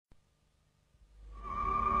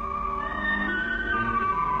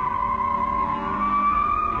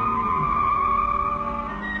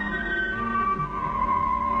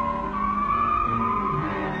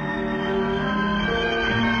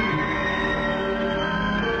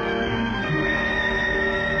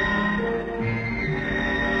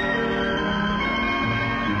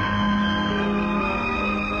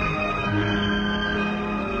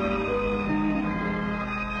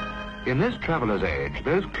In this traveller's age,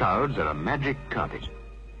 those clouds are a magic carpet.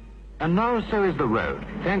 And now so is the road,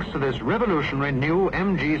 thanks to this revolutionary new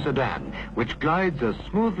MG sedan, which glides as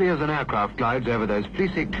smoothly as an aircraft glides over those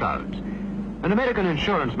fleecy clouds. An American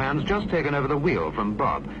insurance man's just taken over the wheel from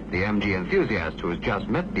Bob, the MG enthusiast who has just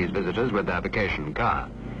met these visitors with their vacation car.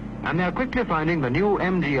 And they're quickly finding the new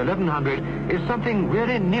MG 1100 is something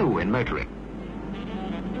really new in motoring.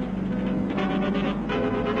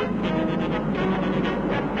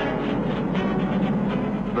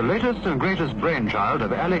 The latest and greatest brainchild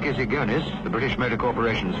of Alec Issigonis, the British Motor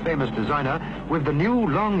Corporation's famous designer, with the new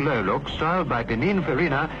long low look styled by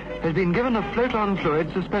Pininfarina, has been given a float-on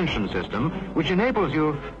fluid suspension system which enables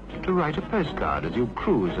you to write a postcard as you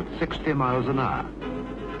cruise at 60 miles an hour.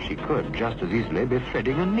 She could just as easily be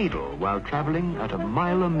threading a needle while travelling at a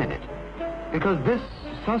mile a minute, because this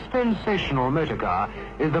suspensational motor car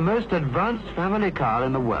is the most advanced family car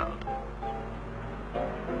in the world.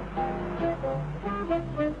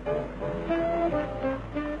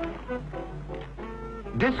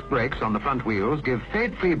 Disc brakes on the front wheels give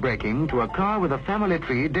fade-free braking to a car with a family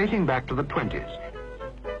tree dating back to the 20s.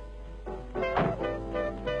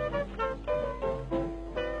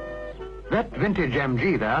 That vintage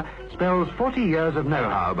MG there spells 40 years of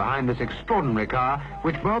know-how behind this extraordinary car,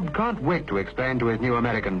 which Bob can't wait to explain to his new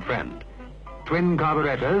American friend. Twin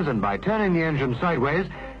carburetors, and by turning the engine sideways,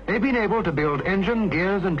 they've been able to build engine,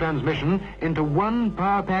 gears and transmission into one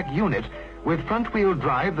power-pack unit with front-wheel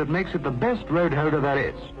drive that makes it the best road holder there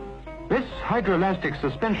is. This hydroelastic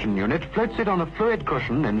suspension unit floats it on a fluid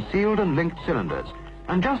cushion in sealed and linked cylinders.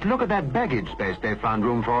 And just look at that baggage space they've found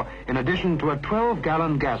room for, in addition to a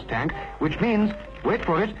 12-gallon gas tank, which means, wait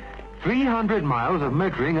for it, 300 miles of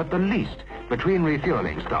motoring at the least between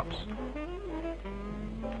refueling stops.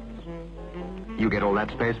 You get all that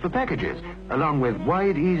space for packages, along with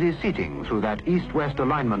wide, easy seating through that east-west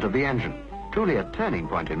alignment of the engine. Truly a turning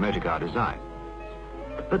point in motorcar design.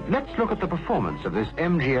 But let's look at the performance of this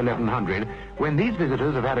MG 1100 when these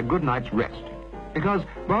visitors have had a good night's rest. Because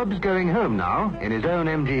Bob's going home now in his own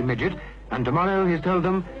MG midget, and tomorrow, he's told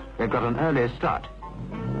them, they've got an early start.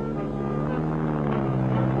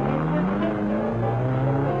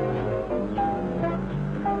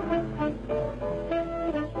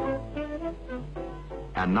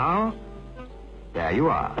 And now, there you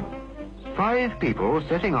are. 5 people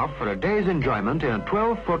setting off for a day's enjoyment in a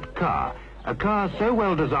 12-foot car. A car so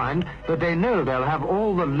well designed that they know they'll have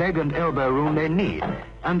all the leg and elbow room they need.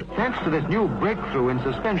 And thanks to this new breakthrough in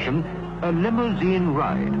suspension, a limousine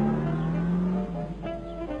ride.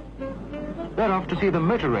 They're off to see the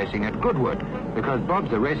motor racing at Goodwood, because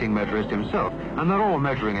Bob's a racing motorist himself, and they're all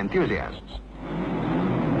motoring enthusiasts.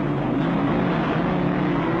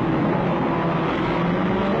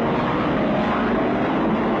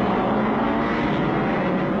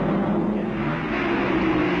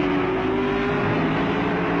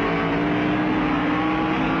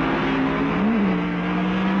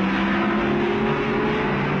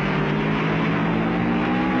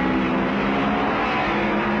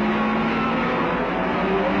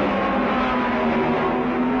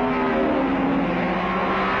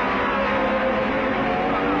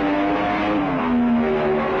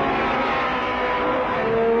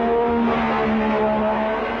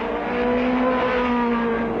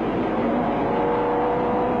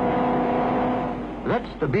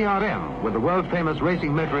 That's the BRM, with the world-famous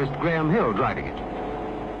racing motorist Graham Hill driving it.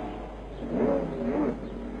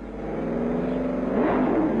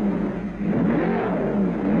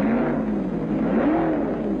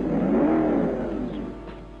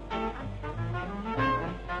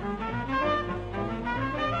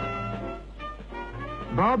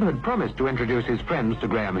 Bob had promised to introduce his friends to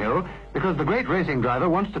Graham Hill because the great racing driver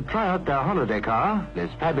wants to try out their holiday car,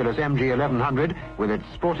 this fabulous MG 1100, with its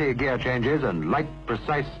sporty gear changes and light,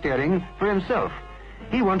 precise steering, for himself.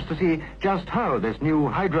 He wants to see just how this new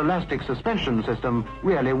hydroelastic suspension system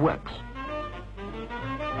really works.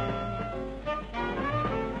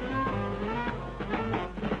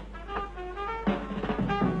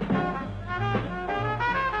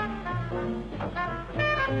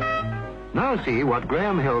 Now see what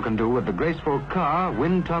Graham Hill can do with the graceful car,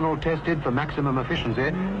 wind tunnel tested for maximum efficiency,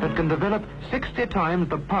 that can develop 60 times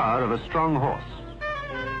the power of a strong horse.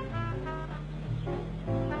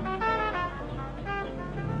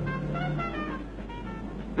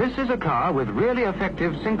 This is a car with really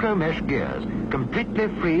effective synchro mesh gears, completely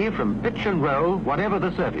free from pitch and roll, whatever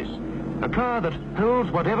the surface. A car that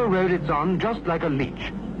holds whatever road it's on just like a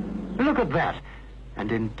leech. Look at that,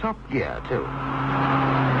 and in top gear too.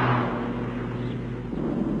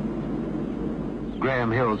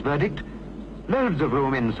 Graham Hill's verdict: loads of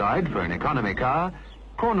room inside for an economy car,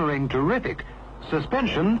 cornering terrific,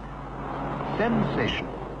 suspension sensation.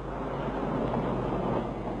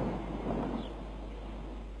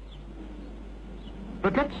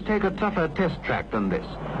 But let's take a tougher test track than this.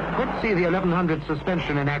 Let's see the 1100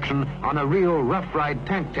 suspension in action on a real rough ride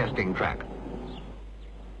tank testing track.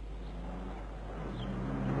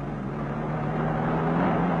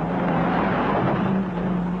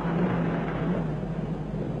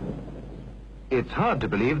 It's hard to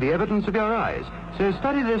believe the evidence of your eyes, so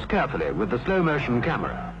study this carefully with the slow motion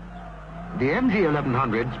camera. The MG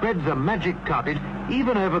 1100 spreads a magic carpet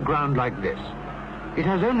even over ground like this. It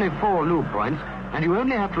has only 4 lube points, and you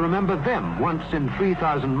only have to remember them once in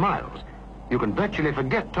 3,000 miles. You can virtually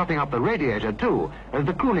forget topping up the radiator too, as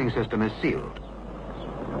the cooling system is sealed.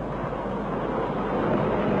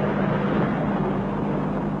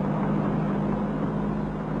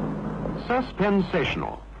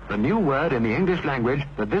 Suspensational, the new word in the English language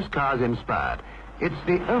that this car's inspired. It's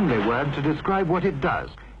the only word to describe what it does.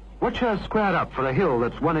 Watch her square up for a hill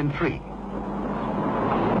that's 1 in 3.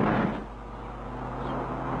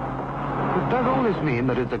 But does all this mean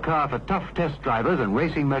that it's a car for tough test drivers and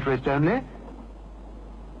racing motorists only?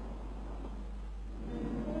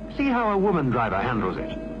 See how a woman driver handles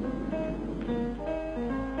it.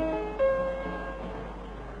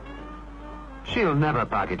 She'll never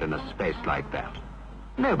park it in a space like that.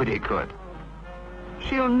 Nobody could.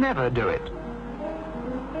 She'll never do it.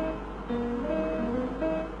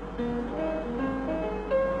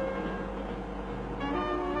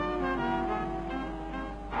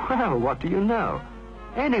 Well, what do you know?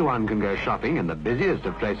 Anyone can go shopping in the busiest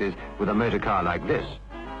of places with a motor car like this.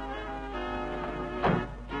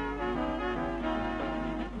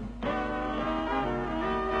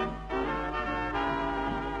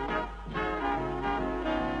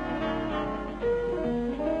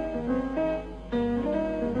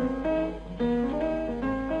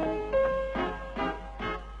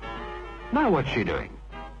 Now what's she doing?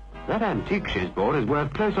 That antique she's bought is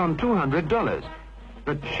worth close on $200.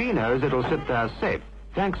 But she knows it'll sit there safe,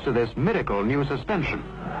 thanks to this miracle new suspension.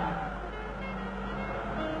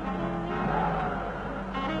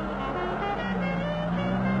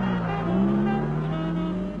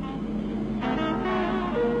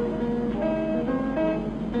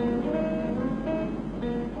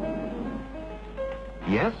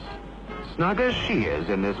 Yes, snug as she is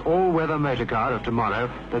in this all-weather motor car of tomorrow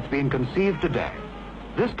that's been conceived today.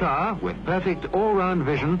 This car, with perfect all-round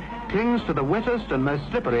vision, clings to the wettest and most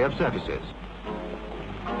slippery of surfaces.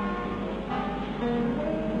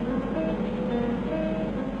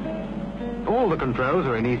 All the controls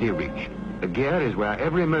are in easy reach. The gear is where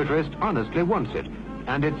every motorist honestly wants it,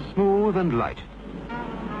 and it's smooth and light.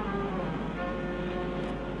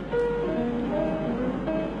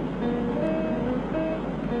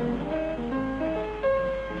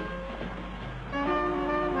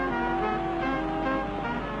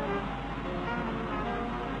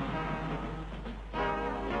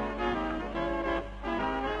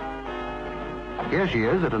 Here she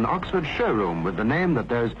is at an Oxford showroom with the name that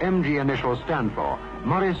those MG initials stand for,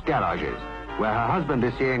 Morris Garages, where her husband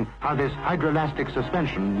is seeing how this hydroelastic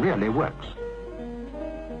suspension really works.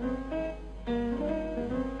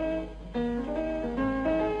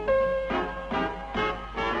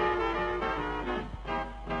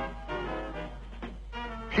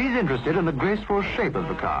 She's interested in the graceful shape of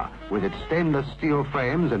the car, with its stainless steel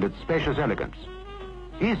frames and its spacious elegance.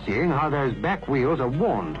 He's seeing how those back wheels are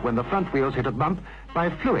warned when the front wheels hit a bump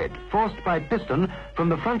by fluid forced by piston from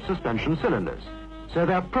the front suspension cylinders, so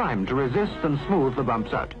they're primed to resist and smooth the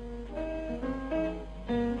bumps out.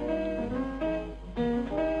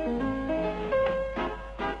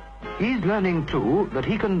 He's learning, too, that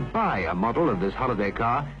he can buy a model of this holiday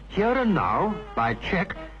car here and now by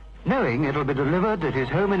check, knowing it'll be delivered at his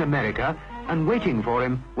home in America and waiting for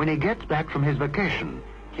him when he gets back from his vacation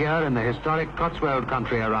here in the historic Cotswold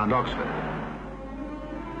country around Oxford.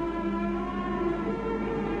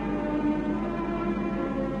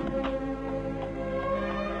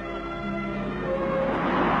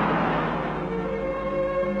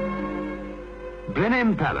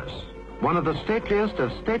 Blenheim Palace, one of the stateliest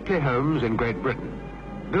of stately homes in Great Britain,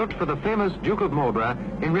 built for the famous Duke of Marlborough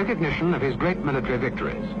in recognition of his great military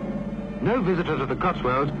victories. No visitor to the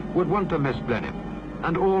Cotswolds would want to miss Blenheim,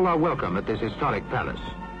 and all are welcome at this historic palace.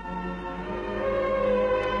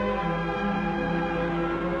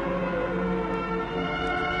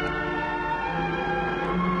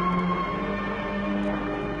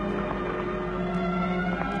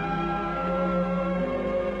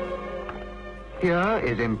 Here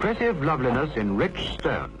is impressive loveliness in rich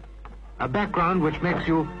stone, a background which makes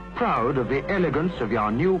you proud of the elegance of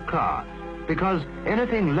your new car, because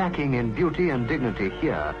anything lacking in beauty and dignity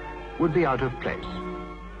here would be out of place.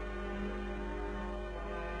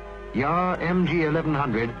 Yar MG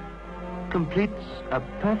 1100 completes a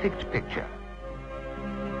perfect picture.